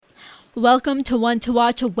Welcome to One to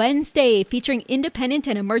Watch Wednesday, featuring independent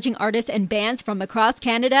and emerging artists and bands from across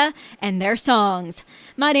Canada and their songs.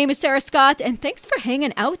 My name is Sarah Scott, and thanks for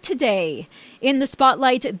hanging out today. In the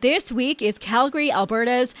spotlight this week is Calgary,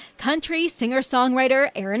 Alberta's country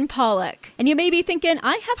singer-songwriter Aaron Pollock. And you may be thinking,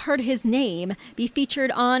 I have heard his name be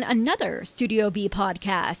featured on another Studio B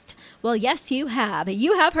podcast. Well, yes, you have.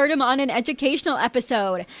 You have heard him on an educational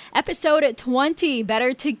episode 20,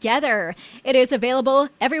 Better Together. It is available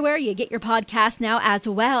everywhere you get your podcast now as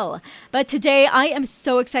well. But today I am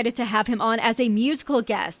so excited to have him on as a musical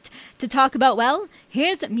guest to talk about, well,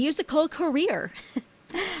 his musical career.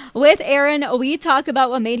 With Aaron, we talk about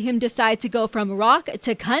what made him decide to go from rock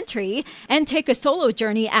to country and take a solo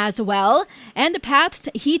journey as well, and the paths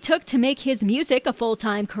he took to make his music a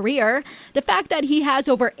full-time career, the fact that he has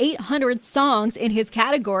over 800 songs in his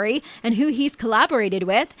category and who he's collaborated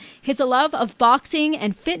with, his love of boxing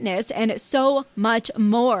and fitness, and so much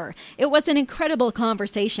more. It was an incredible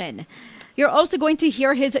conversation. You're also going to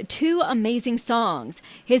hear his two amazing songs,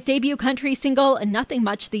 his debut country single, Nothing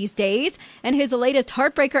Much These Days, and his latest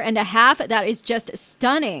Heartbreaker and a Half that is just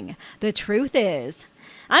stunning. The truth is,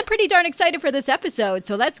 I'm pretty darn excited for this episode,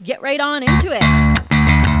 so let's get right on into it.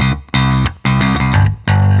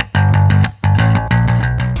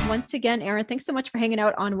 Once again, Aaron, thanks so much for hanging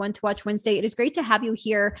out on One to Watch Wednesday. It is great to have you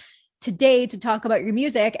here today to talk about your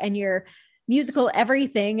music and your musical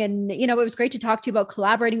everything. And, you know, it was great to talk to you about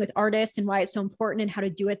collaborating with artists and why it's so important and how to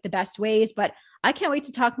do it the best ways. But I can't wait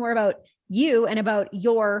to talk more about you and about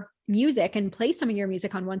your music and play some of your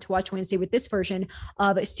music on One to Watch Wednesday with this version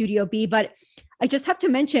of Studio B. But I just have to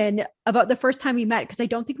mention about the first time we met, because I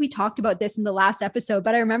don't think we talked about this in the last episode,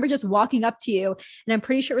 but I remember just walking up to you and I'm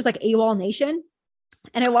pretty sure it was like AWOL Nation.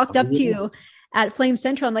 And I walked up to you at Flame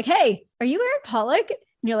Central. I'm like, hey, are you Aaron Pollock? And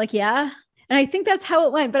you're like, yeah. And I think that's how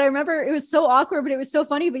it went. But I remember it was so awkward, but it was so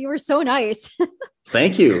funny, but you were so nice.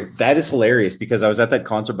 Thank you. That is hilarious because I was at that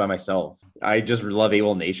concert by myself. I just love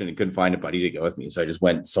AWOL Nation and couldn't find a buddy to go with me. So I just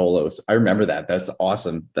went solo. So I remember that. That's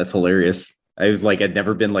awesome. That's hilarious. I'd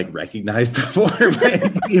never been recognized before by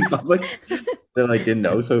anybody in public that didn't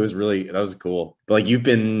know. So that was cool. But you've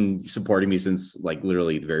been supporting me since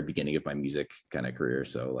literally the very beginning of my music kind of career.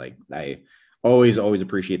 So I always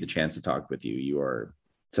appreciate the chance to talk with you. You are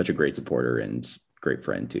such a great supporter and great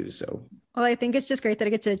friend too. So, well, I think it's just great that I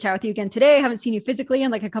get to chat with you again today. I haven't seen you physically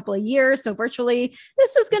in a couple of years. So virtually,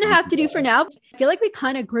 this is going to have to do for now. I feel like we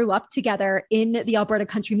kind of grew up together in the Alberta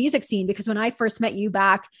country music scene, because when I first met you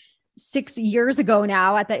back 6 years ago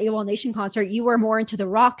now at that AWOL Nation concert, you were more into the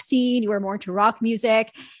rock scene. You were more into rock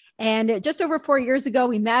music. And just over 4 years ago,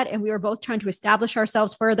 we met and we were both trying to establish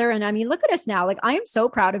ourselves further. And I mean, look at us now. I am so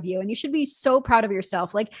proud of you and you should be so proud of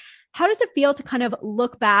yourself. How does it feel to kind of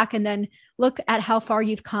look back and then look at how far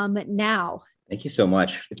you've come now? Thank you so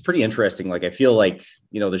much. It's pretty interesting. I feel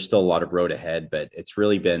there's still a lot of road ahead, but it's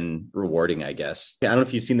really been rewarding, I guess. I don't know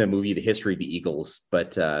if you've seen the movie, The History of the Eagles,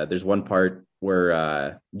 but there's one part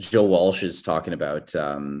where Joe Walsh is talking about,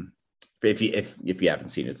 if you haven't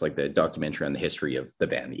seen it, it's the documentary on the history of the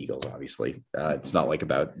band, the Eagles, obviously. It's not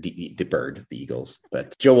about the bird, the Eagles,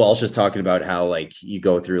 but Joe Walsh is talking about how you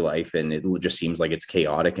go through life and it just seems it's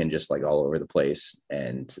chaotic and just all over the place.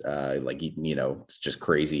 And it's just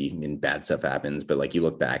crazy and bad stuff happens. But you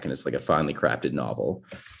look back and it's a finely crafted novel.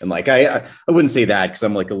 And I wouldn't say that because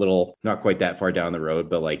I'm a little, not quite that far down the road,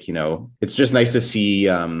 but it's just nice to see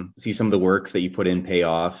some of the work that you put in pay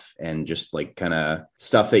off and just kind of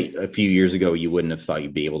stuff that a few years ago you wouldn't have thought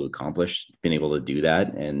you'd be able to accomplish, been able to do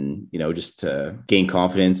that. And just to gain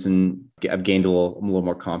confidence, and I've gained a little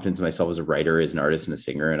more confidence in myself as a writer, as an artist, and a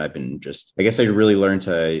singer. And I've been I guess I really learned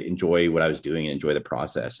to enjoy what I was doing and enjoy the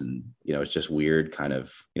process. And it's just weird kind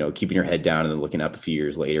of keeping your head down and then looking up a few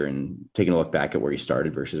years later and taking a look back at where you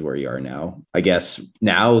started versus where you are now. I guess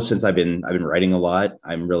now, since I've been writing a lot,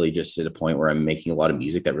 I'm really just at a point where I'm making a lot of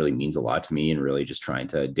music that really means a lot to me, and really just trying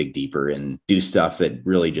to dig deeper and do stuff that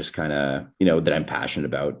really just kind of that I'm passionate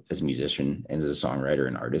about as a musician and as a songwriter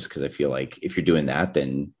and artist. Because I feel if you're doing that,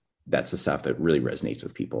 then that's the stuff that really resonates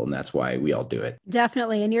with people. And that's why we all do it.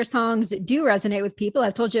 Definitely. And your songs do resonate with people.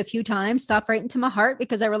 I've told you a few times, stop right into my heart,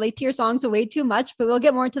 because I relate to your songs way too much, but we'll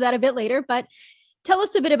get more into that a bit later. But tell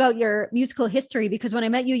us a bit about your musical history, because when I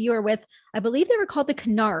met you, you were with, I believe they were called the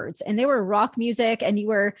Canards, and they were rock music, and you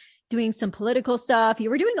were doing some political stuff.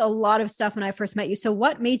 You were doing a lot of stuff when I first met you. So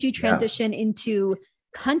what made you transition into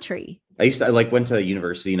country? I went to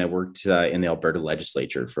university and I worked in the Alberta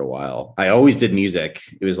legislature for a while. I always did music.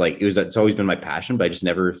 It's always been my passion, but I just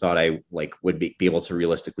never thought I would be able to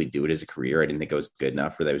realistically do it as a career. I didn't think I was good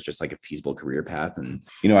enough, or that it was just like a feasible career path. And,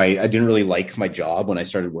 I didn't really like my job when I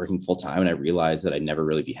started working full time, and I realized that I'd never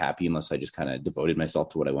really be happy unless I just kind of devoted myself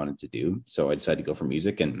to what I wanted to do. So I decided to go for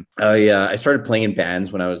music, and I started playing in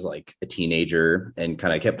bands when I was like a teenager, and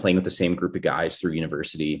kind of kept playing with the same group of guys through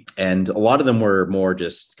university. And a lot of them were more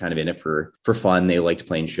just kind of in it for fun. They liked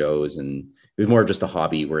playing shows, and it was more of just a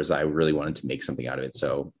hobby, whereas I really wanted to make something out of it.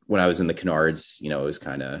 So when I was in the Canards, it was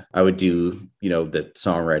kind of, I would do, the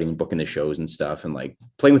songwriting, booking the shows and stuff, and like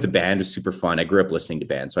playing with the band was super fun. I grew up listening to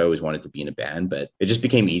bands, so I always wanted to be in a band, but it just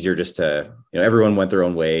became easier just to, everyone went their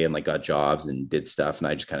own way and like got jobs and did stuff. And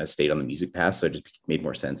I just kind of stayed on the music path. So it just made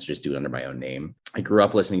more sense to just do it under my own name. I grew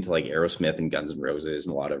up listening to like Aerosmith and Guns N' Roses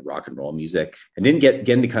and a lot of rock and roll music. I didn't get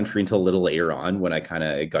into country until a little later on, when I kind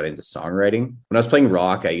of got into songwriting. When I was playing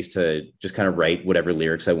rock, I used to just kind of write whatever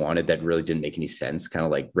lyrics I wanted that really didn't make any sense, kind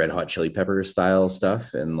of like Red Hot Chili Peppers style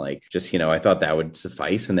stuff. And like, just, I thought that would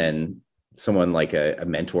suffice. And then someone like a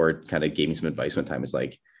mentor kind of gave me some advice one time. It's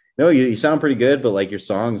like, no, you sound pretty good, but like your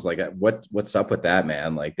songs, like what's up with that,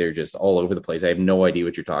 man? Like they're just all over the place. I have no idea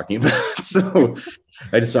what you're talking about. So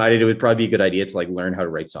I decided it would probably be a good idea to like learn how to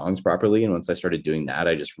write songs properly. And once I started doing that,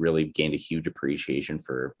 I just really gained a huge appreciation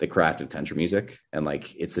for the craft of country music. And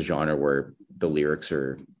like, it's the genre where the lyrics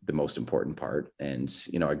are the most important part. And,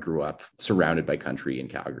 I grew up surrounded by country in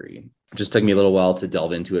Calgary. It just took me a little while to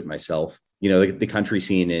delve into it myself. The country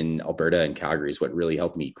scene in Alberta and Calgary is what really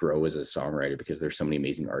helped me grow as a songwriter, because there's so many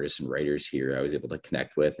amazing artists and writers here I was able to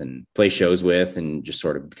connect with and play shows with and just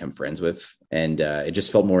sort of become friends with. And it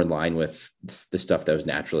just felt more in line with the stuff that was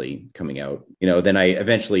naturally coming out. Then I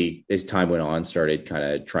eventually, as time went on, started kind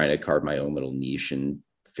of trying to carve my own little niche and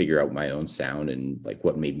figure out my own sound and like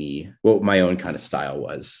what my own kind of style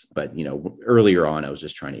was. But, earlier on, I was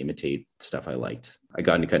just trying to imitate stuff I liked. I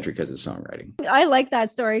got into country because of songwriting. I like that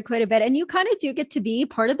story quite a bit. And you kind of do get to be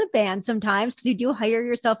part of the band sometimes, because you do hire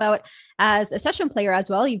yourself out as a session player as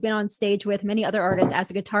well. You've been on stage with many other artists as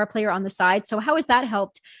a guitar player on the side. So how has that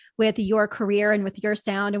helped with your career and with your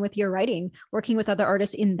sound and with your writing, working with other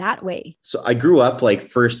artists in that way? So I grew up like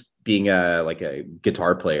first being a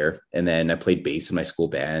guitar player, and then I played bass in my school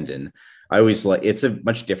band, and I always it's a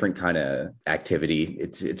much different kind of activity.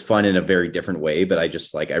 It's fun in a very different way, but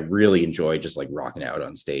I really enjoy just like rocking out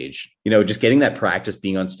on stage, just getting that practice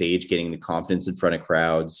being on stage, getting the confidence in front of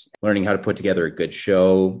crowds, learning how to put together a good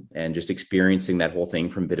show, and just experiencing that whole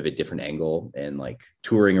thing from a bit of a different angle, and like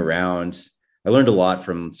touring around. I learned a lot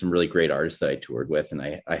from some really great artists that I toured with, and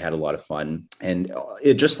I had a lot of fun. And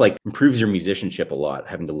it just like improves your musicianship a lot,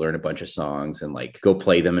 having to learn a bunch of songs and like go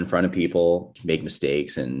play them in front of people, make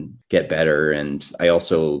mistakes and get better. And I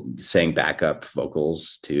also sang backup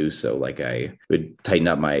vocals too. So like I would tighten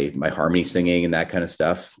up my harmony singing and that kind of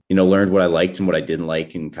stuff, learned what I liked and what I didn't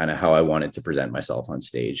like and kind of how I wanted to present myself on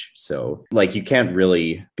stage. So like you can't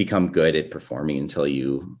really become good at performing until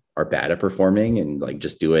you are bad at performing, and like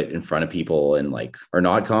just do it in front of people and like are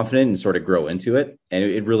not confident and sort of grow into it. And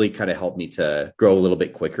it really kind of helped me to grow a little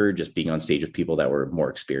bit quicker, just being on stage with people that were more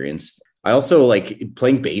experienced. I also like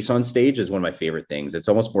playing bass on stage is one of my favorite things. It's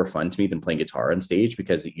almost more fun to me than playing guitar on stage,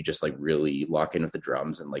 because you just like really lock in with the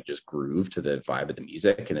drums and like just groove to the vibe of the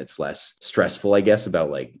music. And it's less stressful, I guess,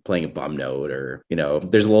 about like playing a bum note, or,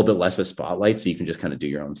 there's a little bit less of a spotlight, so you can just kind of do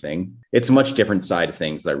your own thing. It's a much different side of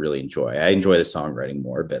things that I really enjoy. I enjoy the songwriting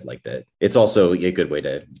more, but like that, it's also a good way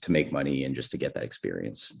to make money and just to get that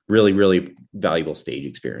experience. Really, really valuable stage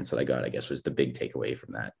experience that I got, I guess, was the big takeaway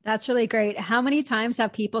from that. That's really great. How many times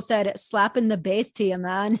have people said, slapping the bass to you,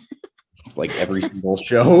 man? Like every single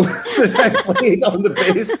show that I played on the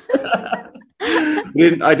bass.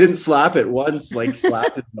 I didn't slap it once. Like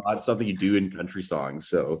slap is not something you do in country songs.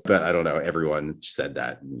 So, but I don't know. Everyone said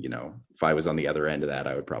that, if I was on the other end of that,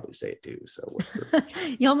 I would probably say it too. So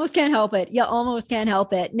you almost can't help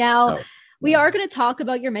it. Now, we are going to talk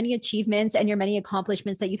about your many achievements and your many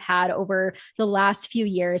accomplishments that you've had over the last few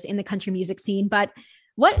years in the country music scene. But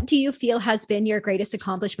what do you feel has been your greatest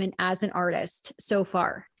accomplishment as an artist so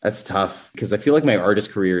far? That's tough, because I feel like my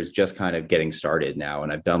artist career is just kind of getting started now.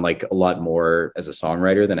 And I've done like a lot more as a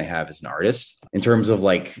songwriter than I have as an artist in terms of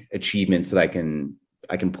like achievements that I can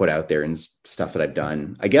put out there and stuff that I've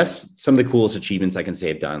done. I guess some of the coolest achievements I can say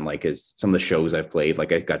I've done, like, is some of the shows I've played.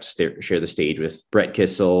 Like I got to share the stage with Brett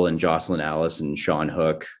Kissel and Jocelyn Alice and Sean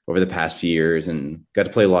Hook over the past few years, and got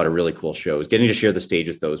to play a lot of really cool shows. Getting to share the stage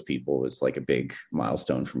with those people was like a big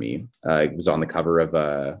milestone for me. I was on the cover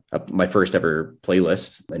of my first ever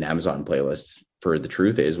playlist, an Amazon playlist, for The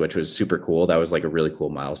Truth Is, which was super cool. That was like a really cool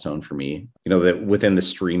milestone for me. You know, that within the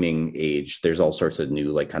streaming age, there's all sorts of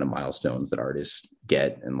new like kind of milestones that artists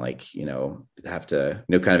get and like, you know, have to,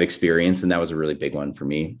 you know, kind of experience. And that was a really big one for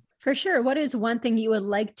me. For sure. What is one thing you would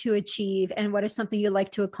like to achieve, and what is something you'd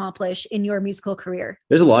like to accomplish in your musical career?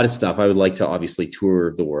 There's a lot of stuff. I would like to obviously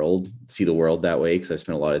tour the world, see the world that way, because I've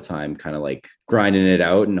spent a lot of time kind of like grinding it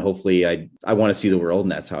out, and hopefully I want to see the world,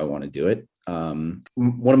 and that's how I want to do it. One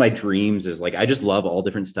of my dreams is like, I just love all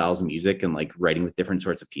different styles of music and like writing with different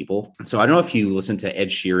sorts of people. So I don't know if you listened to Ed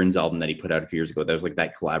Sheeran's album that he put out a few years ago. That was like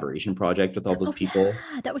that collaboration project with all those people.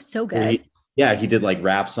 Yeah, that was so good. He did like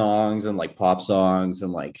rap songs and like pop songs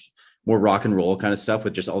and like more rock and roll kind of stuff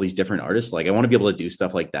with just all these different artists. Like I want to be able to do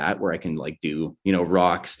stuff like that where I can like do, you know,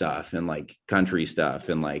 rock stuff and like country stuff.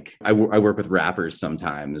 And like I work with rappers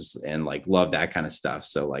sometimes and like love that kind of stuff.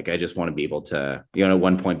 So like I just want to be able to, you know, at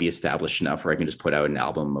one point be established enough where I can just put out an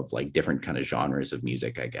album of like different kind of genres of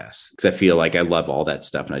music, I guess. Because I feel like I love all that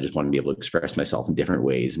stuff and I just want to be able to express myself in different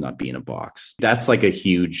ways and not be in a box. That's like a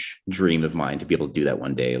huge dream of mine to be able to do that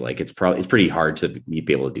one day. Like it's pretty hard to be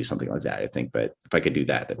able to do something like that, I think. But if I could do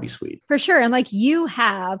that, that'd be sweet. For sure. And like you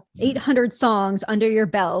have 800 songs under your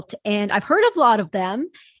belt, and I've heard of a lot of them.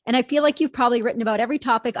 And I feel like you've probably written about every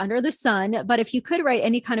topic under the sun. But if you could write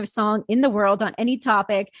any kind of song in the world on any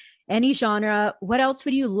topic, any genre, what else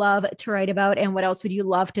would you love to write about? And what else would you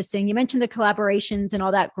love to sing? You mentioned the collaborations and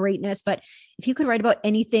all that greatness, but if you could write about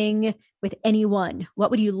anything with anyone,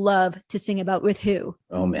 what would you love to sing about with who?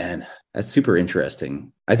 Oh man, that's super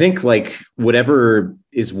interesting. I think like whatever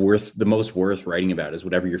is the most worth writing about is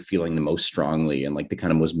whatever you're feeling the most strongly and like the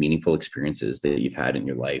kind of most meaningful experiences that you've had in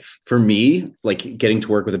your life. For me, like getting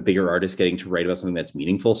to work with a bigger artist, getting to write about something that's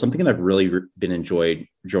meaningful, something that I've really been enjoying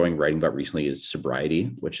writing about recently is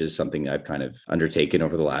sobriety, which is something I've kind of undertaken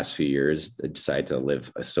over the last few years. I decided to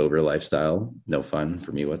live a sober lifestyle. No fun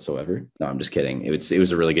for me whatsoever. No, I'm just kidding. It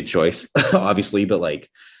was a really good choice, obviously, but like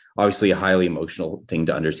obviously a highly emotional thing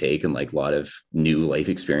to undertake and like a lot of new life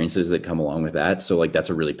experiences that come along with that. So like that's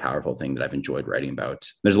a really powerful thing that I've enjoyed writing about.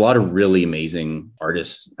 There's a lot of really amazing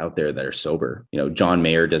artists out there that are sober. You know, John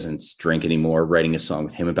Mayer doesn't drink anymore. Writing a song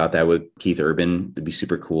with him about that with Keith Urban would be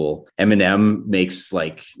super cool. Eminem makes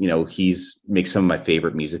like, you know, makes some of my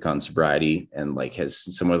favorite music on sobriety and like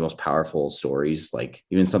has some of the most powerful stories. Like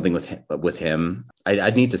even something with him,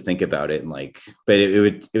 I'd need to think about it and like, but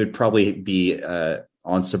it would probably be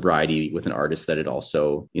on sobriety with an artist that had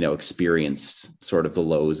also, you know, experienced sort of the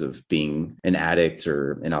lows of being an addict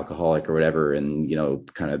or an alcoholic or whatever. And, you know,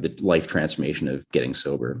 kind of the life transformation of getting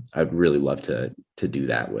sober. I'd really love to do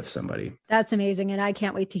that with somebody. That's amazing. And I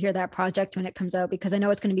can't wait to hear that project when it comes out, because I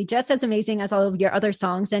know it's going to be just as amazing as all of your other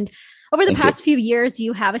songs. And over the past few years,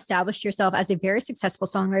 you have established yourself as a very successful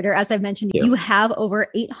songwriter. As I've mentioned, you have over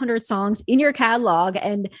 800 songs in your catalog,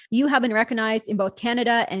 and you have been recognized in both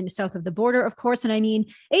Canada and south of the border, of course. And I mean,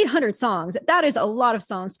 800 songs, that is a lot of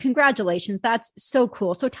songs. Congratulations. That's so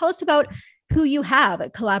cool. So tell us about who you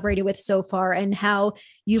have collaborated with so far and how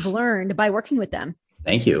you've learned by working with them.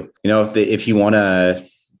 Thank you. You know, if you want to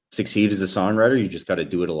succeed as a songwriter, you just got to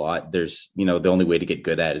do it a lot. There's, you know, the only way to get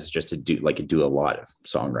good at it is just to do a lot of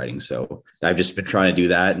songwriting. So I've just been trying to do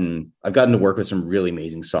that. And I've gotten to work with some really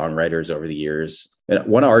amazing songwriters over the years. And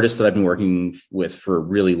one artist that I've been working with for a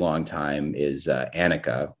really long time is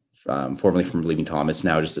Annika. Formerly from Leaving Thomas,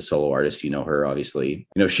 now just a solo artist. You know her, obviously.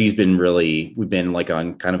 You know, we've been like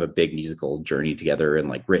on kind of a big musical journey together and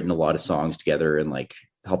like written a lot of songs together and like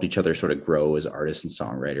helped each other sort of grow as artists and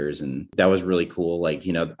songwriters. And that was really cool. Like,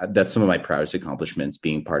 you know, that's some of my proudest accomplishments,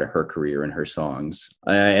 being part of her career and her songs.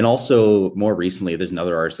 And also more recently, there's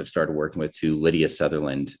another artist I've started working with too, Lydia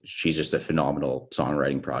Sutherland. She's just a phenomenal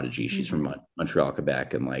songwriting prodigy. She's from Montreal,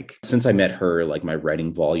 Quebec. And like, since I met her, like my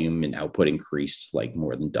writing volume and output increased like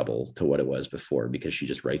more than double to what it was before, because she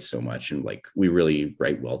just writes so much. And like, we really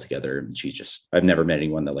write well together. I've never met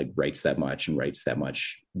anyone that like writes that much and writes that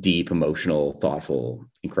much deep, emotional, thoughtful,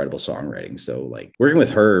 incredible songwriting. So like working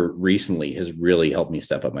with her recently has really helped me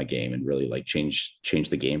step up my game and really like change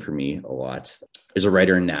the game for me a lot. There's a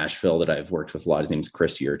writer in Nashville that I've worked with a lot. His name's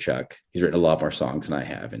Chris Yurchuk. He's written a lot more songs than I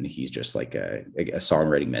have. And he's just like a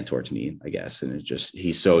songwriting mentor to me, I guess. And it's just,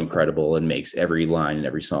 he's so incredible and makes every line and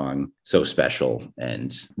every song so special.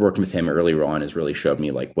 And working with him earlier on has really showed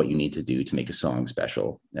me like what you need to do to make a song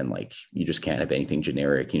special. And like, you just can't have anything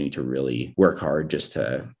generic. You need to really work hard just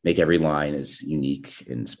to make every line as unique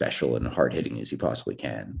and special and hard hitting as you possibly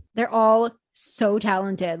can. They're all so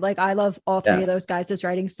talented. Like I love all three of those guys'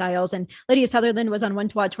 writing styles. And Lydia Sutherland was on One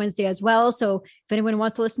to Watch Wednesday as well. So if anyone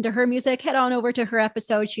wants to listen to her music, head on over to her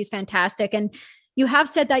episode. She's fantastic. And you have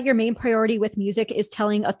said that your main priority with music is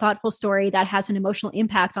telling a thoughtful story that has an emotional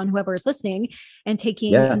impact on whoever is listening, and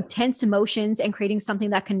taking intense emotions and creating something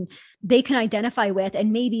that they can identify with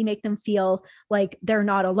and maybe make them feel like they're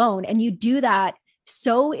not alone. And you do that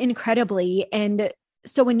so incredibly. And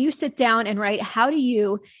so when you sit down and write, how do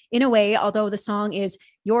you, in a way, although the song is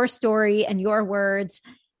your story and your words,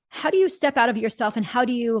 how do you step out of yourself and how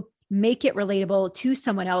do you make it relatable to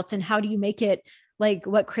someone else? And how do you make it like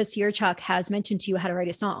what Chris Yurchuk has mentioned to you, how to write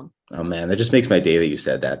a song? Oh man, that just makes my day that you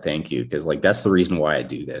said that. Thank you. Because like, that's the reason why I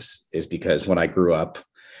do this, is because when I grew up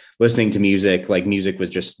listening to music, like music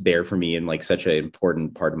was just there for me and like such an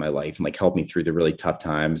important part of my life, and like helped me through the really tough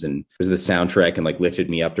times, and was the soundtrack and like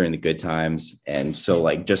lifted me up during the good times. And so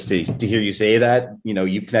like, just to hear you say that, you know,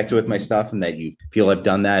 you connected with my stuff and that you feel I've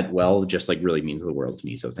done that well, just like really means the world to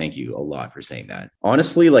me. So thank you a lot for saying that.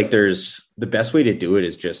 Honestly, like the best way to do it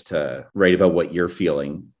is just to write about what you're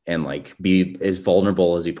feeling and like be as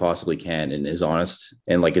vulnerable as you possibly can and as honest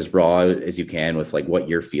and like as raw as you can with like what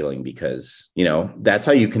you're feeling, because, you know, that's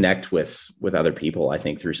how you connect with other people. I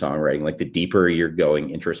think through songwriting, like the deeper you're going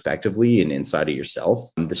introspectively and inside of yourself,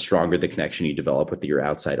 the stronger the connection you develop with your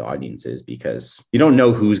outside audiences, because you don't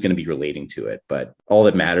know who's going to be relating to it. But all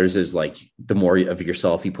that matters is like the more of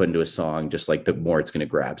yourself you put into a song, just like the more it's going to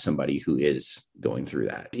grab somebody who is going through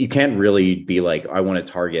that. You can't really be like, I want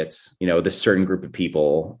to target, you know, this certain group of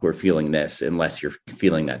people who are feeling this, unless you're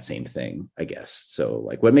feeling that same thing, I guess. So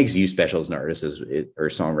like, what makes you special as an artist or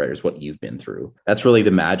songwriter is what you've been through. That's really the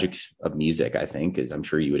magic of music, I think, is, I'm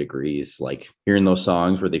sure you would agree, is like hearing those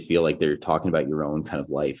songs where they feel like they're talking about your own kind of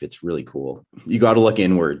life. It's really cool. You got to look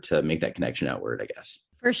inward to make that connection outward, I guess.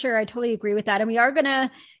 For sure. I totally agree with that. And we are going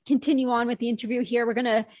to continue on with the interview here. We're going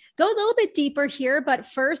to go a little bit deeper here, but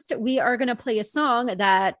first we are going to play a song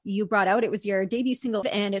that you brought out. It was your debut single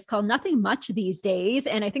and it's called Nothing Much These Days.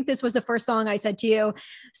 And I think this was the first song I said to you,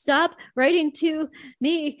 stop writing to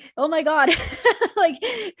me. Oh my God. Like,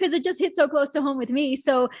 because it just hit so close to home with me.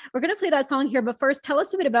 So we're going to play that song here, but first tell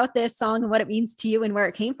us a bit about this song and what it means to you and where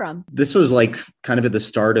it came from. This was like kind of at the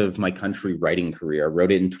start of my country writing career. I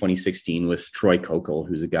wrote it in 2016 with Troy Kokel,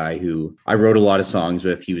 who's a guy who I wrote a lot of songs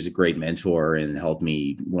with. He was a great mentor and helped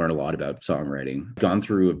me learn a lot about songwriting. Gone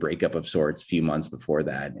through a breakup of sorts a few months before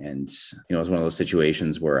that. And, you know, it was one of those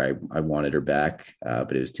situations where I wanted her back,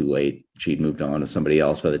 but it was too late. She'd moved on to somebody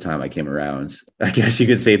else by the time I came around. I guess you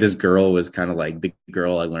could say this girl was kind of like the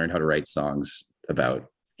girl I learned how to write songs about,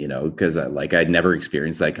 you know, because I'd never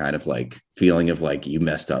experienced that kind of like feeling of like, you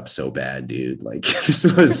messed up so bad, dude. Like this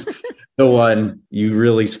was the one, you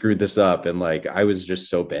really screwed this up. And like, I was just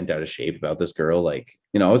so bent out of shape about this girl. Like,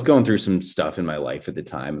 you know, I was going through some stuff in my life at the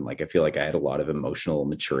time. And like, I feel like I had a lot of emotional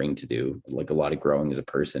maturing to do, like a lot of growing as a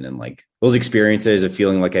person. And like those experiences of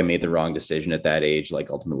feeling like I made the wrong decision at that age, like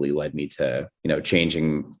ultimately led me to, you know,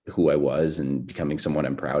 changing who I was and becoming someone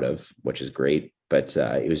I'm proud of, which is great. But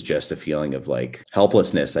it was just a feeling of like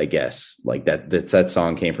helplessness, I guess. Like that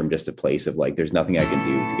song came from just a place of like, there's nothing I can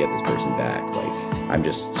do to get this person back. Like I'm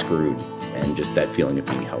just screwed, and just that feeling of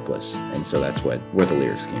being helpless. And so that's where the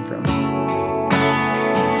lyrics came from.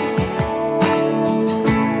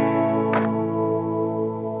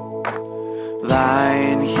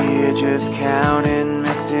 Lying here just counting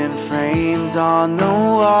missing frames on the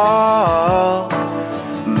wall.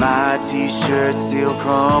 My t-shirt still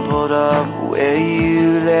crumpled up where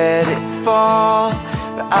you let it fall.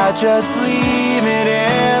 But I just leave it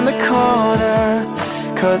in the corner,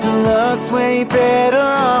 'cause it looks way better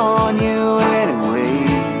on you anyway.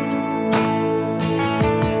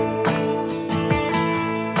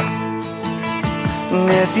 And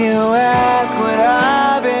if you ask what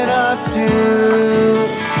I've been up to,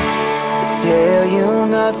 I tell you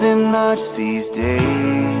nothing much these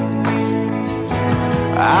days.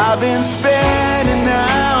 I've been spending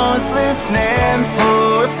hours listening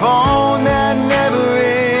for a phone that never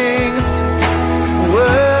rings,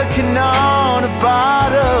 working on a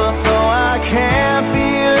bottle so I can't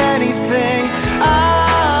feel anything.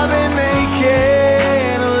 I've been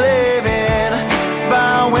making a living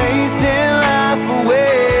by wasting life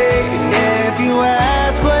away. And if you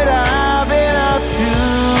ask what I've been up to,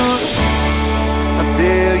 I'll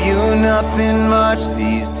tell you nothing much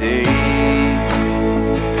these days.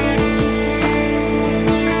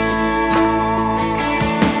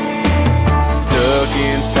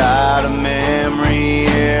 Inside a memory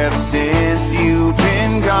ever since you've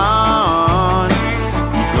been gone,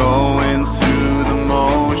 going through the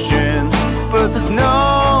motions, but there's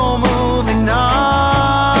no moving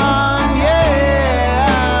on.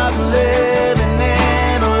 Yeah, I've been living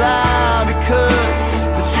in a lie because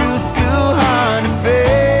the truth's too hard to face.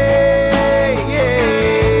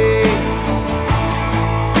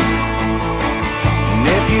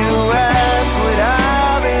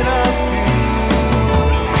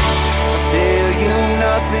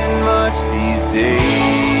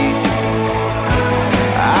 days.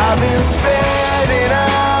 I've been spending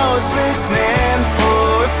hours listening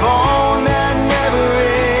for a phone that never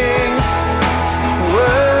rings,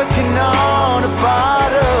 working on a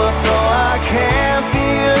bottle so I can't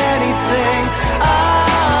feel anything.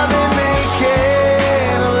 I've been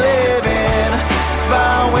making a living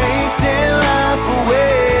by wasting life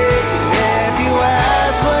away. And if you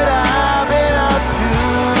ask what I've been up to,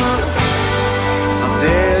 I'll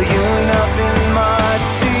tell you nothing much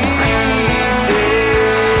these days.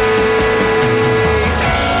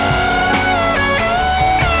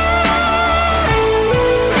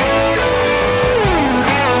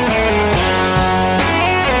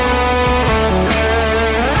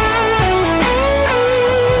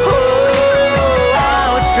 Oh, I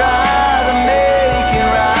would try to make it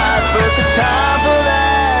right, but the time for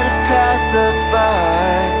that has passed us by.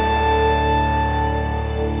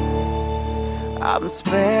 I've been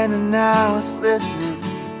spending hours listening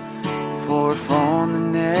for a phone that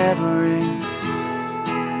never rings,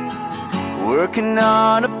 working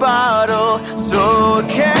on a bottle so I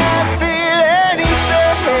can't feel anything.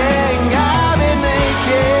 I've been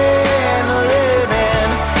making a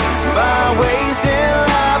living by wasting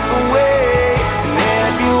life away. And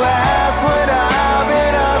if you ask what I've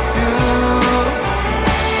been up to,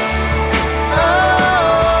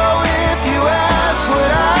 oh, if you ask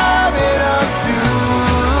what I've been up to,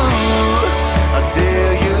 I'll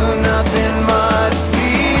tell you nothing much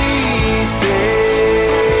these days.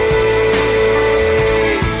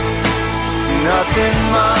 Nothing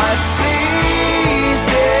much these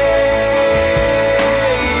days.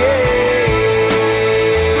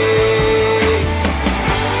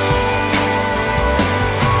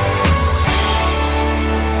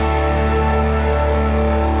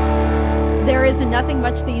 There is Nothing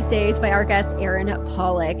Much These Days by our guest, Aaron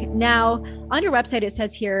Pollock. Now, on your website, it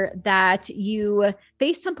says here that you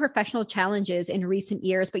faced some professional challenges in recent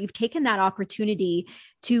years, but you've taken that opportunity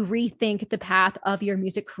to rethink the path of your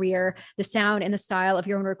music career, the sound and the style of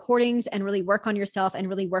your own recordings, and really work on yourself and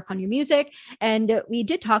really work on your music. And we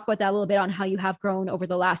did talk about that a little bit on how you have grown over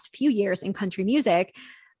the last few years in country music.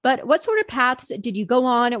 But what sort of paths did you go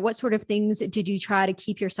on? What sort of things did you try to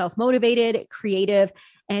keep yourself motivated, creative,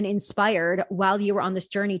 and inspired while you were on this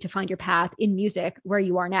journey to find your path in music where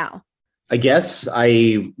you are now? I guess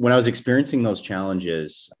when I was experiencing those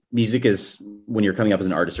challenges, music is, when you're coming up as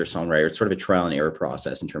an artist or songwriter, it's sort of a trial and error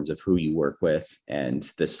process in terms of who you work with and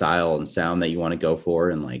the style and sound that you want to go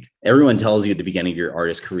for. And like everyone tells you at the beginning of your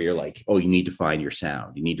artist career, like, oh, you need to find your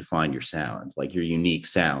sound. You need to find your sound, like your unique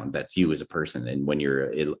sound. That's you as a person. And when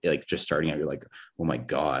you're like just starting out, you're like, oh my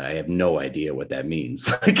God, I have no idea what that means.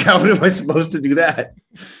 Like, how am I supposed to do that?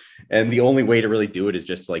 And the only way to really do it is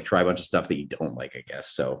just to like try a bunch of stuff that you don't like, I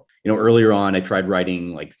guess. So, earlier on, I tried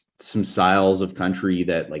writing like some styles of country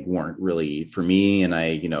that like weren't really for me. And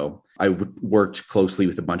I worked closely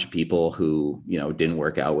with a bunch of people who, didn't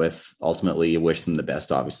work out with. Ultimately, I wish them the best,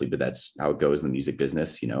 obviously, but that's how it goes in the music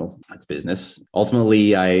business. It's business.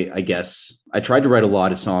 Ultimately, I guess I tried to write a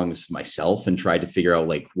lot of songs myself and tried to figure out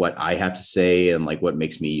like what I have to say and like what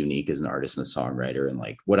makes me unique as an artist and a songwriter and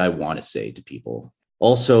like what I want to say to people.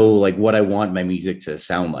 Also, like what I want my music to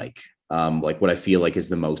sound like what I feel like is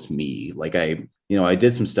the most me. Like I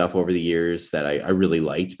did some stuff over the years that I really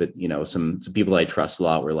liked, but some people that I trust a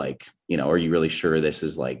lot were like, are you really sure this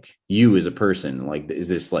is like you as a person? Like, is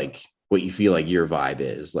this like what you feel like your vibe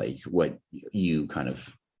is, like what you kind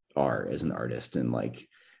of are as an artist? And like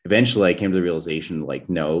eventually I came to the realization like,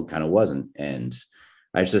 no, kind of wasn't. And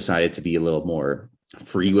I just decided to be a little more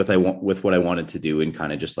free with what I wanted to do and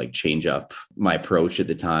kind of just like change up my approach at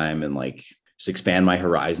the time and like just expand my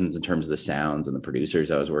horizons in terms of the sounds and the producers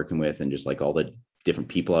I was working with and just like all the different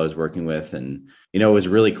people I was working with. And, it was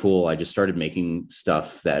really cool. I just started making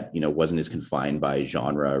stuff that, wasn't as confined by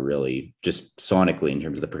genre, really just sonically in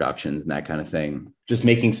terms of the productions and that kind of thing. Just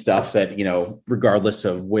making stuff that, regardless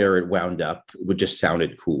of where it wound up, would just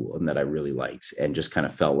sounded cool and that I really liked and just kind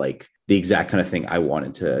of felt like the exact kind of thing I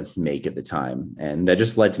wanted to make at the time. And that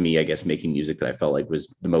just led to me, I guess, making music that I felt like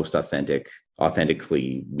was the most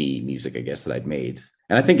authentically me music, I guess, that I'd made.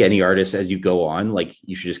 And I think any artist, as you go on, like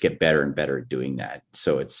you should just get better and better at doing that.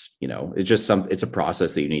 So it's, it's just it's a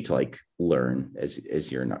process that you need to like learn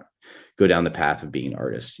as you're not go down the path of being an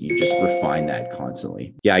artist. You just refine that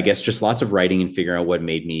constantly. Yeah, I guess just lots of writing and figuring out what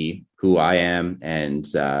made me who I am and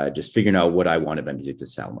just figuring out what I wanted my music to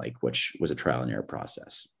sound like, which was a trial and error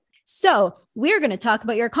process. So we're going to talk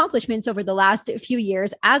about your accomplishments over the last few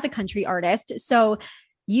years as a country artist. So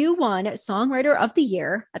You won Songwriter of the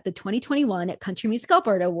Year at the 2021 Country Music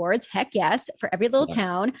Alberta Awards. Heck yes, for Every Little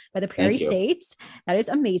Town by the Prairie States. That is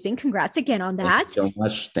amazing. Congrats again on that. Thank you so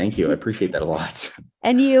much. Thank you. I appreciate that a lot.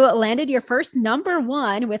 And you landed your first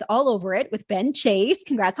 #1 with All Over It with Ben Chase.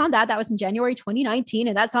 Congrats on that. That was in January 2019,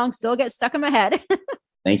 and that song still gets stuck in my head.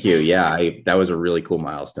 Thank you. Yeah, that was a really cool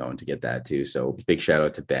milestone to get that too. So big shout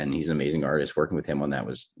out to Ben. He's an amazing artist. Working with him on that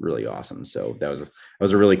was really awesome. So that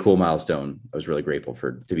was a really cool milestone. I was really grateful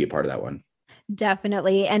to be a part of that one.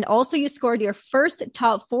 Definitely. And also you scored your first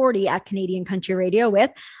top 40 at Canadian Country Radio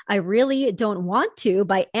with I Really Don't Want To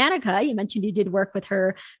by Annika. You mentioned you did work with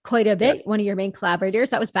her quite a bit. Yeah. One of your main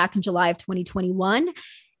collaborators. That was back in July of 2021.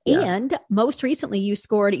 Yeah. And most recently, you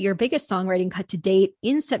scored your biggest songwriting cut to date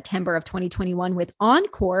in September of 2021 with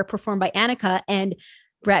Encore, performed by Annika and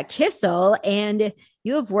Brett Kissel. And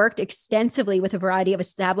you have worked extensively with a variety of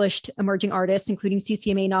established emerging artists, including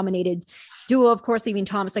CCMA nominated duo, of course, Leaving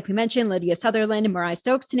Thomas, like we mentioned, Lydia Sutherland and Mariah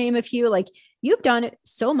Stokes, to name a few. Like, you've done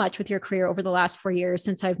so much with your career over the last 4 years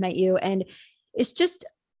since I've met you. And it's just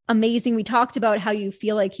amazing. We talked about how you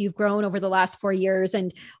feel like you've grown over the last 4 years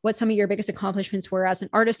and what some of your biggest accomplishments were as an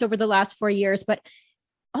artist over the last 4 years. But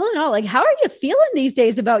all in all, like, how are you feeling these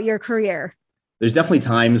days about your career? There's definitely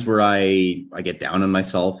times where I get down on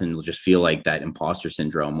myself and just feel like that imposter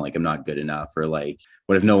syndrome, like I'm not good enough, or like,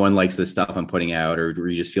 what if no one likes the stuff I'm putting out, or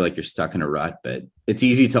you just feel like you're stuck in a rut. But it's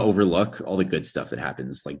easy to overlook all the good stuff that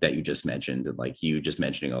happens, like that you just mentioned, and like you just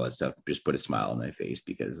mentioning all that stuff just put a smile on my face,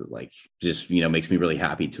 because it like just, makes me really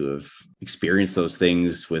happy to have experienced those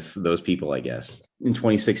things with those people. I guess in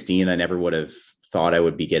 2016, I never would have thought I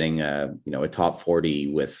would be getting a top 40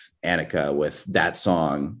 with Annika with that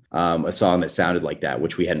song, a song that sounded like that,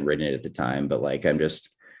 which we hadn't written it at the time. But like, I'm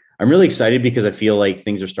really excited because I feel like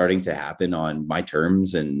things are starting to happen on my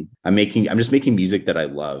terms, and I'm just making music that I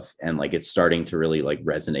love, and like it's starting to really like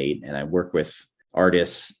resonate. And I work with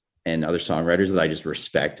artists and other songwriters that I just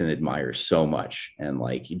respect and admire so much, and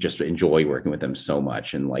like just enjoy working with them so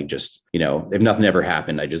much. And like, just, if nothing ever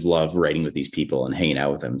happened, I just love writing with these people and hanging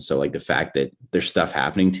out with them. So like the fact that there's stuff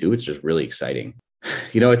happening too, it's just really exciting.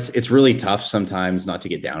 It's really tough sometimes not to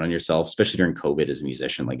get down on yourself, especially during COVID as a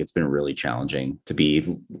musician. Like, it's been really challenging to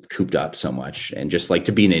be cooped up so much, and just like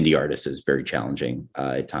to be an indie artist is very challenging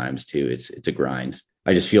at times too. It's a grind.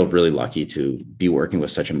 I just feel really lucky to be working with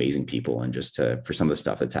such amazing people, and just for some of the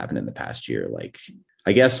stuff that's happened in the past year. Like,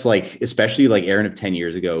 I guess like, especially like Aaron of 10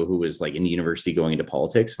 years ago, who was like in university going into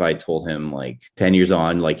politics, if I told him like 10 years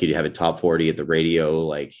on, like you'd have a top 40 at the radio,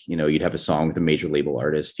 like, you'd have a song with a major label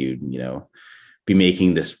artist, you'd, be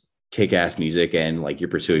making this kick-ass music, and like you're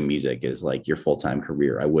pursuing music as like your full-time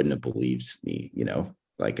career, I wouldn't have believed me,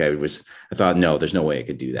 like I thought, no, there's no way I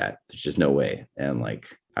could do that. There's just no way. And like,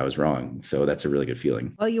 I was wrong. So that's a really good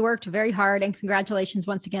feeling. Well, you worked very hard, and congratulations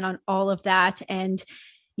once again on all of that. And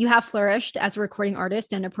you have flourished as a recording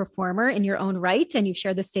artist and a performer in your own right. And you've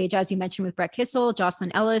shared the stage, as you mentioned, with Brett Kissel,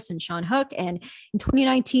 Jocelyn Ellis, and Sean Hook. And in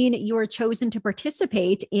 2019, you were chosen to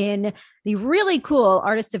participate in the really cool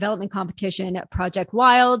artist development competition, Project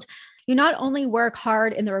Wild. You not only work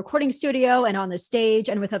hard in the recording studio and on the stage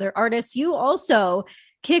and with other artists, you also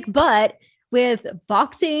kick butt with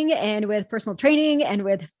boxing and with personal training and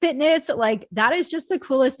with fitness. Like, that is just the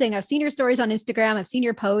coolest thing. I've seen your stories on Instagram. I've seen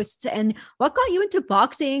your posts. And what got you into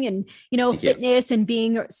boxing and, fitness and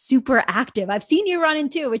being super active? I've seen you running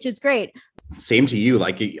too, which is great. Same to you.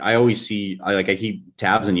 Like, I always see, I keep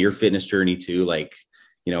tabs on your fitness journey too. Like,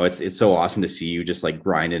 it's so awesome to see you just like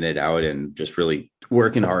grinding it out and just really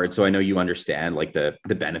working hard. So I know you understand like the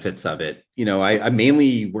benefits of it. I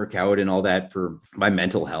mainly work out and all that for my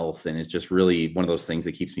mental health. And it's just really one of those things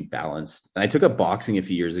that keeps me balanced. And I took up boxing a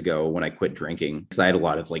few years ago when I quit drinking, because I had a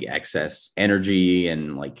lot of like excess energy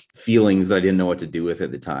and like feelings that I didn't know what to do with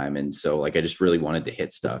at the time. And so like, I just really wanted to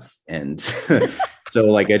hit stuff. And so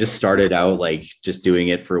like, I just started out like just doing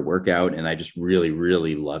it for a workout, and I just really,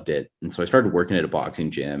 really loved it. And so I started working at a boxing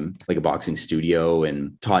gym, like a boxing studio,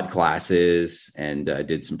 and taught classes and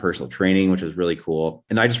did some personal training, which was really cool.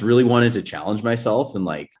 And I just really wanted to challenge myself. And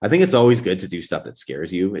like, I think it's always good to do stuff that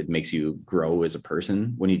scares you. It makes you grow as a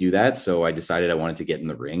person when you do that. So I decided I wanted to get in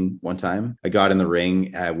the ring one time. I got in the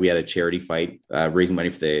ring. We had a charity fight, raising money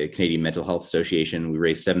for the Canadian Mental Health Association. We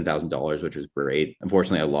raised $7,000, which was great.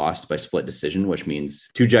 Unfortunately, I lost by split decision, which means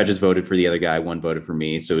 2 judges voted for the other guy, 1 voted for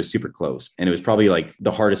me. So it was super close. And it was probably like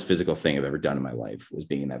the hardest physical thing I've ever done in my life, was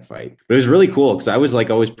being in that fight. But it was really cool, because I was like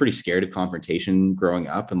always pretty scared of confrontation growing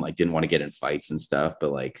up, and like didn't want to get in fights and stuff.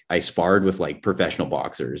 But like, I sparred with like professional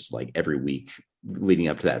boxers like every week leading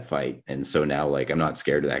up to that fight. And so now like, I'm not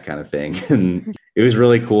scared of that kind of thing. And it was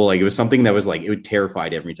really cool. Like it was something that was like, it would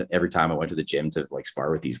terrified every time I went to the gym to like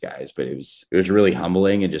spar with these guys, but it was really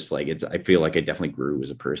humbling. And just like, I feel like I definitely grew as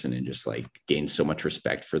a person and just like gained so much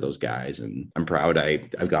respect for those guys. And I'm proud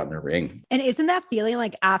I've gotten the ring. And isn't that feeling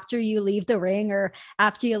like after you leave the ring or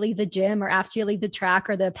after you leave the gym or after you leave the track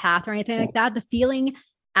or the path or anything like that, the feeling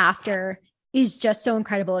after is just so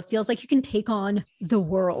incredible. It feels like you can take on the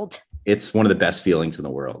world. It's one of the best feelings in the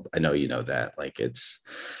world. I know, you know that, like, it's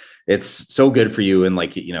so good for you and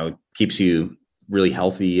like, you know, keeps you really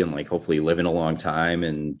healthy and like hopefully living a long time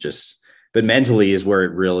and just, but mentally is where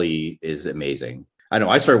it really is amazing. I know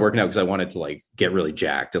I started working out because I wanted to like get really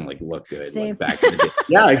jacked and like look good. Same. Like back in the day.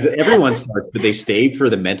 Yeah, everyone starts, but they stay for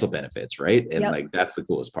the mental benefits, right? And Yep. like that's the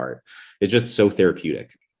coolest part. It's just so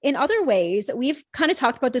therapeutic. In other ways, we've kind of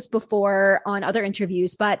talked about this before on other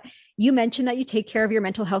interviews, but you mentioned that you take care of your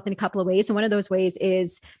mental health in a couple of ways. And one of those ways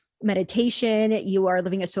is meditation. You are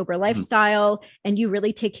living a sober lifestyle and you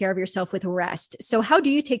really take care of yourself with rest. So how do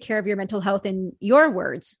you take care of your mental health in your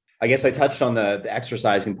words? I guess I touched on the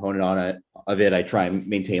exercise component of it. I try and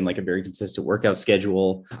maintain like a very consistent workout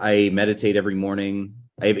schedule. I meditate every morning.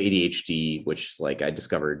 I have ADHD, which like I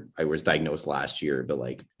discovered I was diagnosed last year, but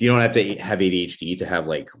like you don't have to have ADHD to have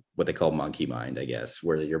like what they call monkey mind, I guess,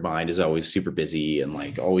 where your mind is always super busy and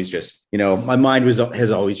like always just, you know, my mind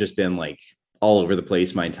has always just been like all over the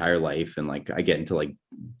place my entire life. And like I get into like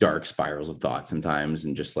dark spirals of thought sometimes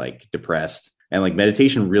and just like depressed. And like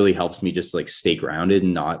meditation really helps me just like stay grounded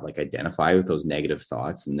and not like identify with those negative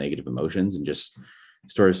thoughts and negative emotions and just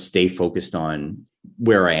sort of stay focused on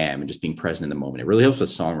where I am and just being present in the moment. It really helps with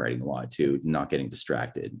songwriting a lot too, not getting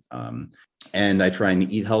distracted. And I try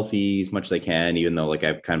and eat healthy as much as I can, even though like I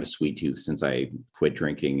have kind of a sweet tooth since I quit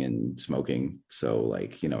drinking and smoking. So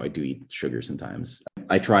like, you know, I do eat sugar sometimes.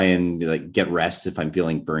 I try and like get rest if I'm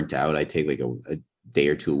feeling burnt out. I take like a day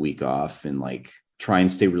or two a week off and like try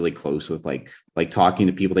and stay really close with like talking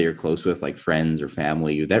to people that you're close with, like friends or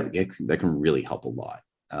family. That can really help a lot.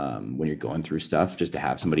 When you're going through stuff, just to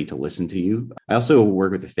have somebody to listen to you. I also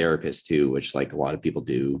work with a therapist too, which like a lot of people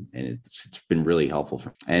do. And it's been really helpful.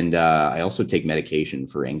 And I also take medication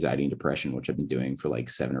for anxiety and depression, which I've been doing for like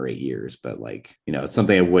 7 or 8 years. But like, you know, it's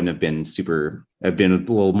something I wouldn't have been I've been a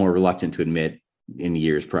little more reluctant to admit in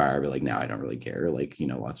years prior, but like now I don't really care. Like, you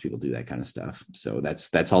know, lots of people do that kind of stuff. So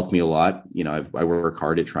that's helped me a lot. You know, I work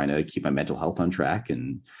hard at trying to keep my mental health on track,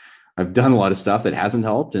 and I've done a lot of stuff that hasn't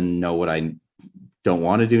helped and know what I don't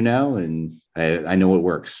want to do now. And I know what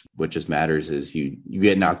works. What just matters is you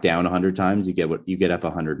get knocked down 100 times, you get up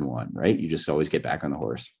 101, right? You just always get back on the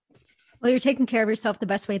horse. Well, you're taking care of yourself the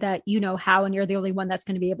best way that you know how, and you're the only one that's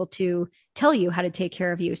going to be able to tell you how to take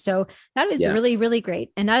care of you. So that is really, really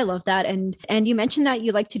great. And I love that. And you mentioned that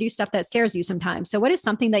you like to do stuff that scares you sometimes. So what is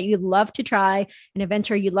something that you'd love to try, an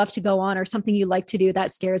adventure you'd love to go on, or something you like to do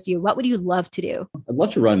that scares you? What would you love to do? I'd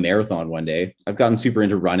love to run a marathon one day. I've gotten super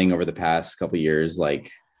into running over the past couple of years,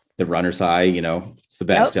 like the runner's high, you know, it's the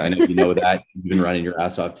best. Yep. I know you know that. You've been running your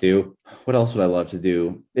ass off too. What else would I love to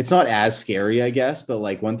do? It's not as scary, I guess, but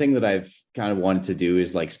like one thing that I've kind of wanted to do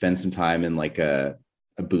is like spend some time in like a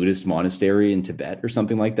Buddhist monastery in Tibet or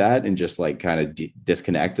something like that, and just like kind of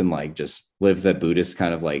disconnect and like just live that Buddhist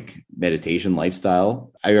kind of like meditation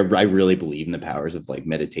lifestyle. I really believe in the powers of like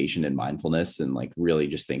meditation and mindfulness, and like really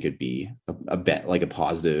just think it'd be a bit like a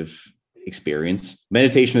positive experience.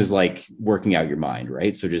 Meditation is like working out your mind,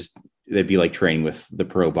 right? So just it'd be like training with the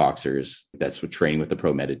pro boxers. That's what training with the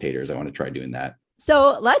pro meditators. I want to try doing that.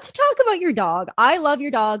 So let's talk about your dog. I love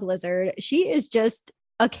your dog, Lizard. She is just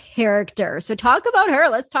a character. So talk about her.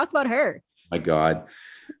 Let's talk about her. My God.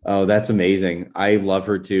 Oh, that's amazing. I love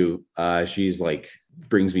her too. She's like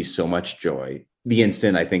brings me so much joy. The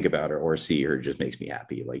instant I think about her or see her just makes me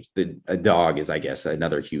happy. Like a dog is, I guess,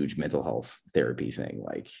 another huge mental health therapy thing.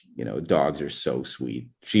 Like, you know, dogs are so sweet.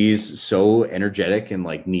 She's so energetic and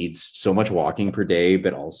like needs so much walking per day,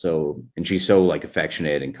 but also, and she's so like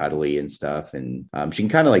affectionate and cuddly and stuff. And she can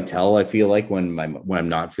kind of like tell, I feel like when I'm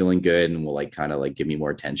not feeling good, and will like kind of like give me more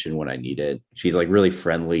attention when I need it. She's like really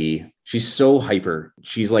friendly. She's so hyper.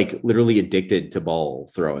 She's like literally addicted to ball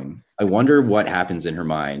throwing. I wonder what happens in her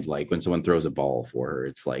mind. Like when someone throws a ball for her,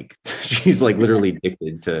 it's like, she's like literally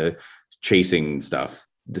addicted to chasing stuff.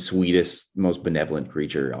 The sweetest, most benevolent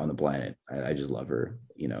creature on the planet. I just love her.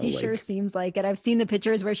 You know, she sure seems like it. I've seen the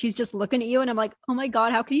pictures where she's just looking at you and I'm like, oh my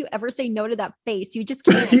God, how could you ever say no to that face? You just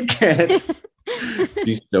can't. You can't.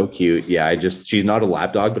 She's so cute. Yeah. She's not a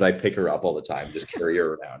lap dog, but I pick her up all the time, just carry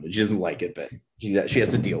her around, and she doesn't like it, but she has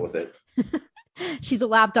to deal with it. She's a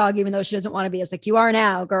lap dog, even though she doesn't want to be. It's like, you are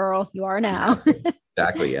now, girl. You are now.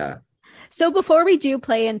 Exactly. Yeah. So before we do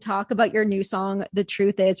play and talk about your new song, The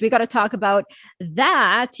Truth Is, we got to talk about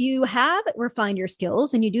that. You have refined your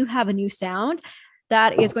skills and you do have a new sound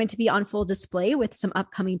that is going to be on full display with some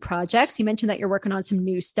upcoming projects. You mentioned that you're working on some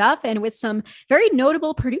new stuff and with some very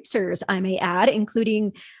notable producers, I may add,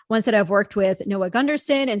 including ones that I've worked with: Noah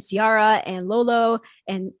Gunderson and Ciara and Lolo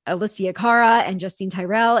and Alicia Cara and Justine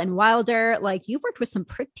Tyrell and Wilder. Like, you've worked with some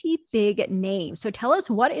pretty big names. So tell us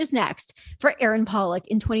what is next for Aaron Pollock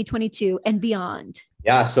in 2022 and beyond.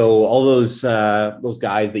 Yeah, so all those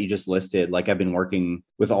guys that you just listed, like I've been working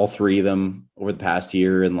with all three of them over the past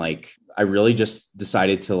year, and like I really just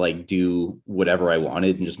decided to like do whatever I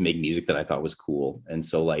wanted and just make music that I thought was cool. And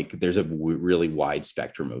so like there's a really wide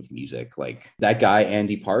spectrum of music. Like that guy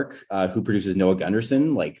Andy Park, who produces Noah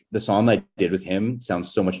Gunderson, like the song that I did with him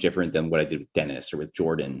sounds so much different than what I did with Dennis or with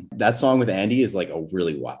Jordan. That song with Andy is like a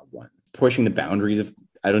really wild one, pushing the boundaries of,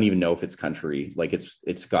 I don't even know if it's country. Like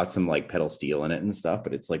it's got some like pedal steel in it and stuff,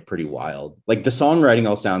 but it's like pretty wild. Like the songwriting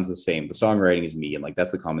all sounds the same. The songwriting is me, and like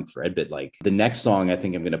that's the common thread. But like the next song I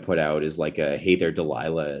think I'm going to put out is like a Hey There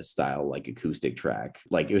Delilah style, like acoustic track.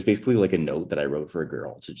 Like it was basically like a note that I wrote for a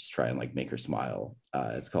girl to just try and like make her smile.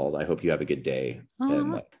 It's called I Hope You Have a Good Day.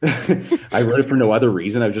 And like, I wrote it for no other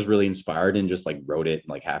reason. I was just really inspired and just like wrote it in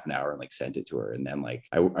like half an hour and like sent it to her. And then like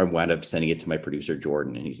I wound up sending it to my producer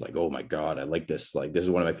Jordan, and he's like, oh my God, I like this. Like this is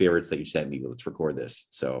one of my favorites that you sent me. Let's record this.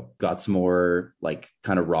 So got some more like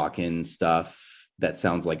kind of rockin' stuff that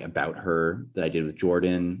sounds like about her that I did with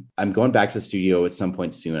Jordan. I'm going back to the studio at some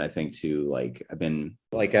point soon, I think, to like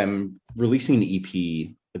I'm releasing an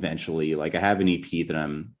EP eventually. Like I have an EP that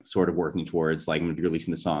I'm sort of working towards. Like I'm going to be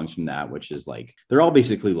releasing the songs from that, which is like, they're all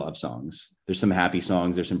basically love songs. There's some happy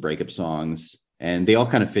songs, there's some breakup songs, and they all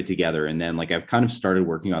kind of fit together. And then like I've kind of started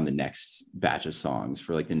working on the next batch of songs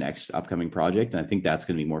for like the next upcoming project. And I think that's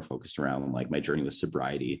going to be more focused around like my journey with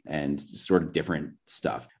sobriety and sort of different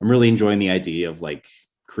stuff. I'm really enjoying the idea of like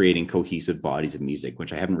creating cohesive bodies of music,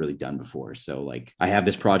 which I haven't really done before. So like I have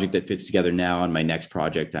this project that fits together now, and my next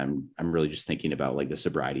project, I'm really just thinking about like the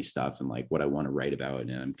sobriety stuff and like what I want to write about.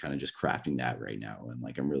 And I'm kind of just crafting that right now. And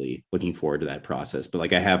like, I'm really looking forward to that process. But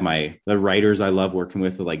like I have the writers I love working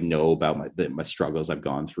with that like know about my struggles I've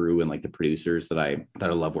gone through, and like the producers that I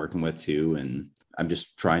love working with too. And I'm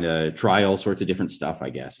just trying to try all sorts of different stuff, I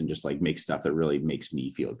guess, and just like make stuff that really makes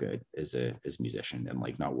me feel good as a musician, and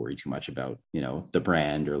like not worry too much about, you know, the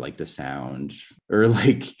brand or like the sound or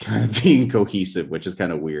like kind of being cohesive, which is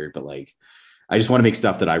kind of weird. But like, I just want to make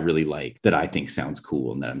stuff that I really like, that I think sounds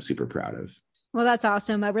cool, and that I'm super proud of. Well, that's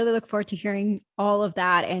awesome. I really look forward to hearing all of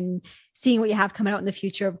that and seeing what you have coming out in the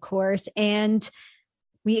future, of course. And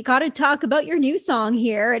we got to talk about your new song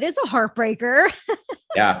here. It is a heartbreaker.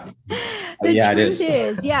 Yeah.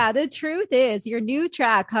 The truth is your new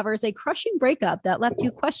track covers a crushing breakup that left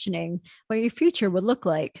you questioning what your future would look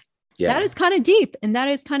like. Yeah. That is kind of deep, and that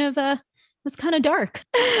is kind of that's kind of dark.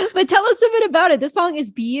 But tell us a bit about it. This song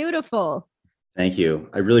is beautiful. Thank you.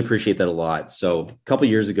 I really appreciate that a lot. So a couple of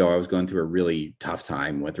years ago, I was going through a really tough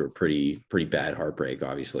time, went through a pretty bad heartbreak,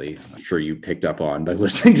 obviously. I'm sure you picked up on by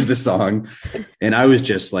listening to the song. And I was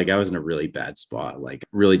just like, I was in a really bad spot. Like,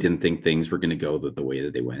 really didn't think things were going to go the way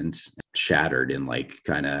that they went. Shattered, and like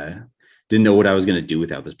kind of didn't know what I was going to do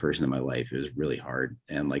without this person in my life. It was really hard.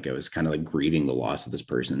 And like, I was kind of like grieving the loss of this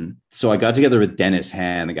person. So I got together with Dennis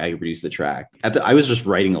Han, the guy who produced the track. I was just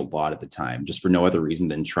writing a lot at the time, just for no other reason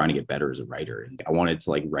than trying to get better as a writer. And I wanted to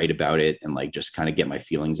like write about it and like just kind of get my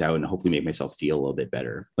feelings out and hopefully make myself feel a little bit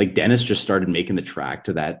better. Like Dennis just started making the track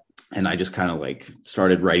to that. And I just kind of like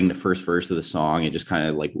started writing the first verse of the song. It just kind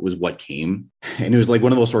of like was what came. And it was like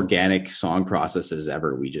one of the most organic song processes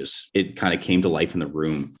ever. It kind of came to life in the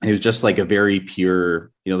room. It was just like a very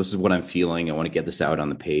pure, you know, this is what I'm feeling. I want to get this out on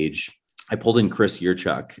the page. I pulled in Chris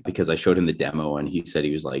Yurchuk because I showed him the demo, and he said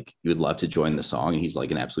he was like, he would love to join the song. And he's like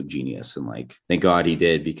an absolute genius. And like, thank God he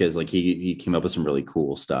did, because like he came up with some really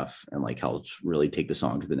cool stuff and like helped really take the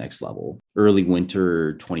song to the next level. Early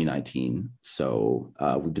winter 2019. So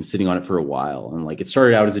we've been sitting on it for a while, and like it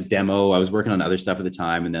started out as a demo. I was working on other stuff at the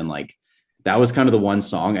time. And then like, that was kind of the one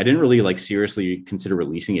song. I didn't really like seriously consider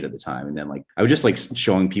releasing it at the time. And then like, I was just like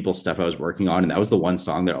showing people stuff I was working on. And that was the one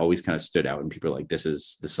song that always kind of stood out. And people are like, this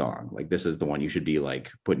is the song. Like, this is the one you should be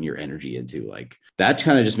like putting your energy into. Like, that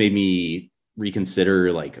kind of just made me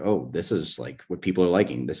reconsider like, oh, this is like what people are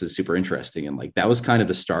liking. This is super interesting. And like, that was kind of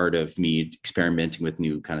the start of me experimenting with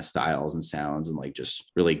new kind of styles and sounds and like just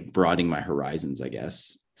really broadening my horizons, I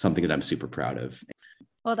guess. Something that I'm super proud of.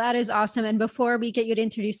 Well, that is awesome. And before we get you to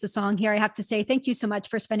introduce the song here, I have to say thank you so much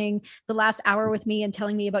for spending the last hour with me and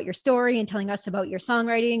telling me about your story and telling us about your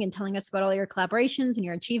songwriting and telling us about all your collaborations and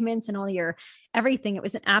your achievements and all your everything. It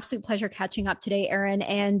was an absolute pleasure catching up today, Aaron.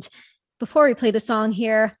 And before we play the song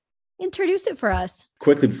here, introduce it for us.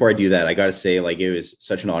 Quickly, before I do that, I got to say, like, it was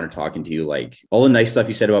such an honor talking to you. Like, all the nice stuff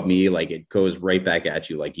you said about me, like, it goes right back at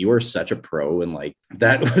you. Like, you are such a pro. And like,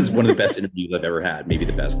 that was one of the best interviews I've ever had. Maybe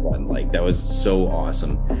the best one. Like, that was so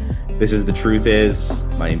awesome. This is The Truth Is.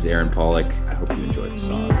 My name's Aaron Pollock. I hope you enjoy the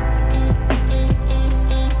song.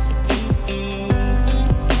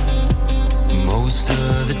 Most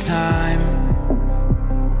of the time,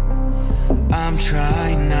 I'm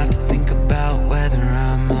trying not to think about whether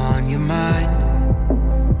I'm on your mind.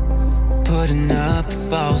 Putting up a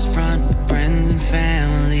false front with friends and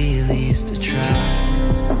family, at least I try.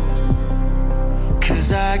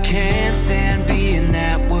 'Cause I can't stand being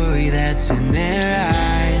that worry that's in their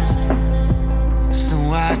eyes. So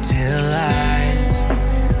I tell lies.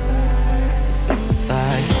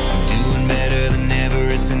 Like, I'm doing better than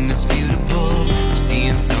ever, it's indisputable. I'm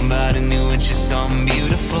seeing somebody new and she's something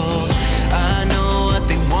beautiful. I know what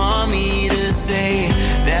they want me to say,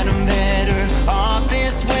 that I'm better off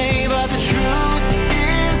this way. But the truth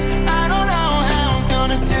is, I don't know how I'm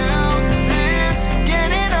gonna do this.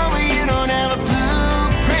 Getting over you don't have a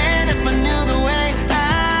blueprint. If I knew the way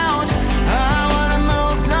out, I would've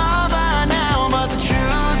moved on by now. But the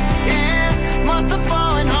truth is, must have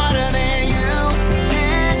fallen harder than you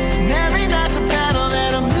did. And every night's a battle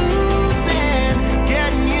that I'm losing.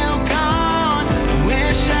 Getting you gone,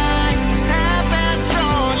 wish I was half as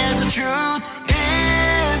strong as the truth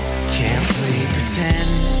is. Can't play pretend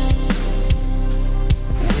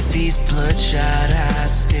with these bloodshot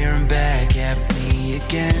eyes staring back at me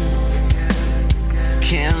again.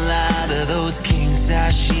 Can't lie to those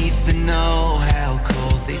king-size sheets that know how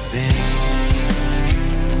cold they've been.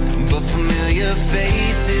 But familiar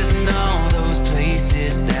faces and all those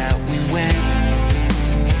places that we went,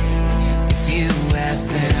 if you ask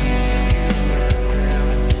them,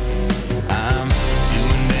 I'm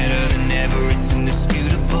doing better than ever, it's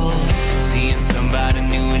indisputable. Seeing somebody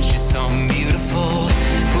new and she's something beautiful.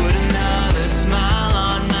 Put another smile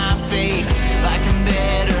on my face, like I'm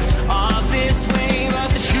better off this way. But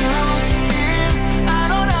the truth is, I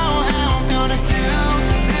don't know how I'm gonna do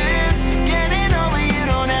this. Getting over you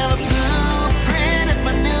don't have a blueprint. If I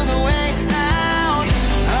knew the way out,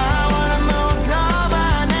 I would've moved on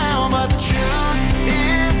by now. But the truth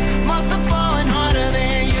is, must have fallen harder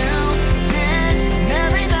than you did. And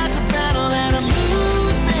every night's a battle that I'm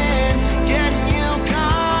losing. Getting you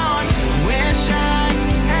gone, wish I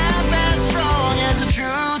was half as strong as the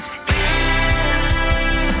truth is.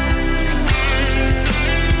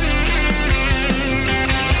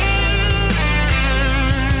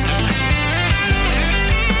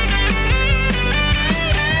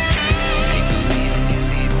 Make believing you're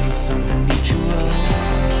leaving with something mutual.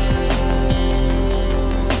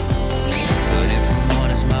 But if I'm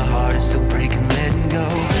honest, my heart is still breaking, letting go.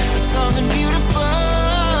 There's something beautiful.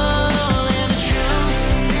 And the truth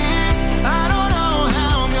is, I don't know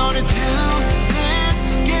how I'm gonna do this.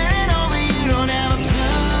 Getting over you don't have a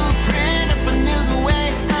blueprint. If I knew the way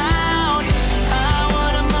out, I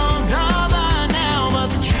would've moved on by now. But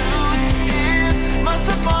the truth is, must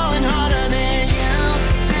have fallen harder than you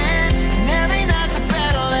did. And every night's a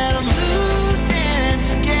battle that I'm losing.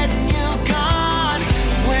 Getting you gone,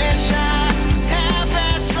 wish I was half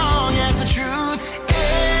as strong as the truth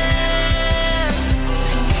is.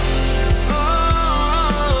 Oh,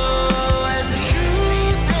 as the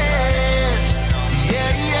truth is.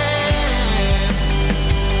 Yeah, yeah.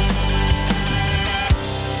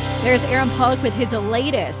 There's Aaron Pollock with his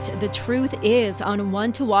latest, The Truth Is, on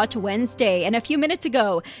One to Watch Wednesday. And a few minutes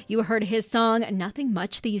ago, you heard his song, Nothing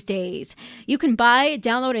Much These Days. You can buy,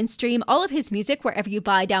 download, and stream all of his music wherever you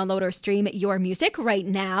buy, download, or stream your music right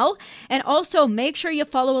now. And also make sure you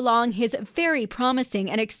follow along his very promising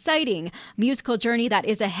and exciting musical journey that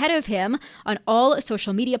is ahead of him on all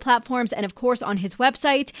social media platforms and, of course, on his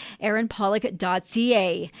website,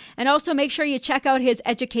 aaronpollock.ca. And also make sure you check out his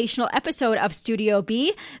educational episode of Studio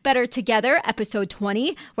B, Better Together, episode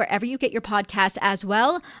 20, wherever you get your podcasts as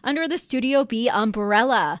well, under the Studio B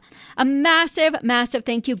umbrella. A massive, massive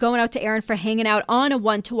thank you going out to Aaron for hanging out on a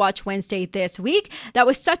One to Watch Wednesday this week. That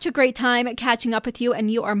was such a great time catching up with you,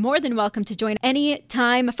 and you are more than welcome to join any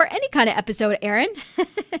time for any kind of episode, Aaron.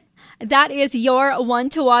 That is your One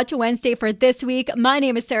to Watch Wednesday for this week. My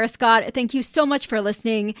name is Sarah Scott. Thank you so much for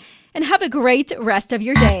listening, and have a great rest of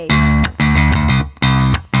your day.